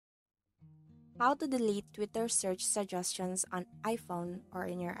How to delete Twitter search suggestions on iPhone or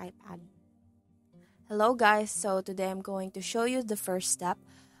in your iPad. Hello guys, so today I'm going to show you the first step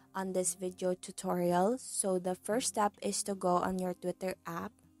on this video tutorial. So the first step is to go on your Twitter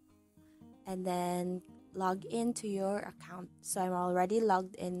app and then log into your account. So I'm already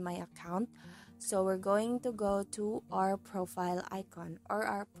logged in my account. So we're going to go to our profile icon or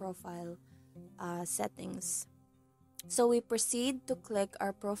our profile settings. So we proceed to click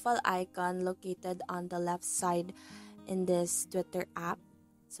our profile icon located on the left side in this Twitter app.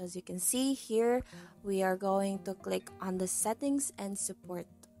 So as you can see here, we are going to click on the settings and support.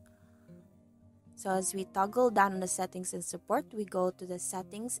 So as we toggle down on the settings and support, we go to the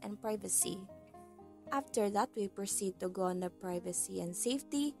settings and privacy. After that, we proceed to go on the privacy and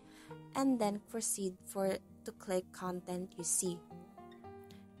safety and then proceed to click content you see.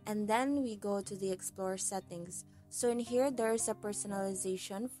 And then we go to the explore settings. So in here, there's a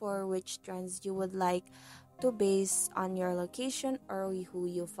personalization for which trends you would like to base on your location or who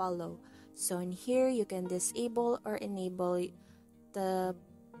you follow. So in here, you can disable or enable the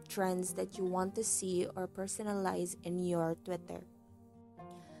trends that you want to see or personalize in your Twitter.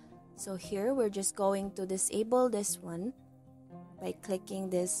 So here, we're just going to disable this one by clicking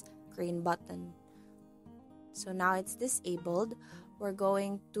this green button. So now it's disabled. We're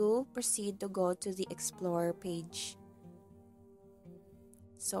going to proceed to go to the Explore page.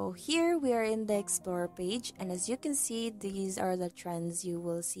 So here we are in the Explore page, and as you can see, these are the trends you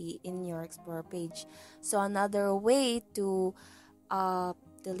will see in your Explore page. So another way to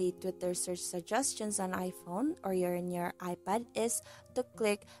delete Twitter search suggestions on iPhone or you're in your iPad is to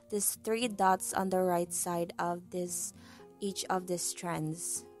click these three dots on the right side of each of these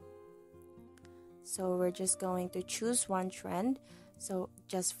trends. So we're just going to choose one trend. So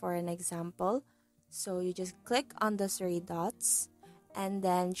just for an example, so you just click on the three dots and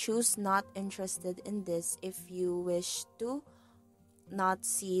then choose not interested in this if you wish to not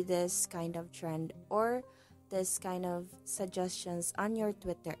see this kind of trend or this kind of suggestions on your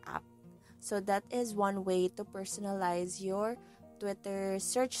Twitter app. So that is one way to personalize your Twitter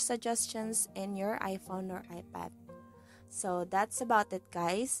search suggestions in your iPhone or iPad. So that's about it,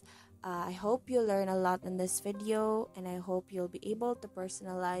 guys. I hope you learn a lot in this video, and I hope you'll be able to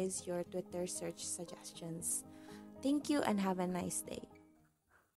personalize your Twitter search suggestions. Thank you and have a nice day.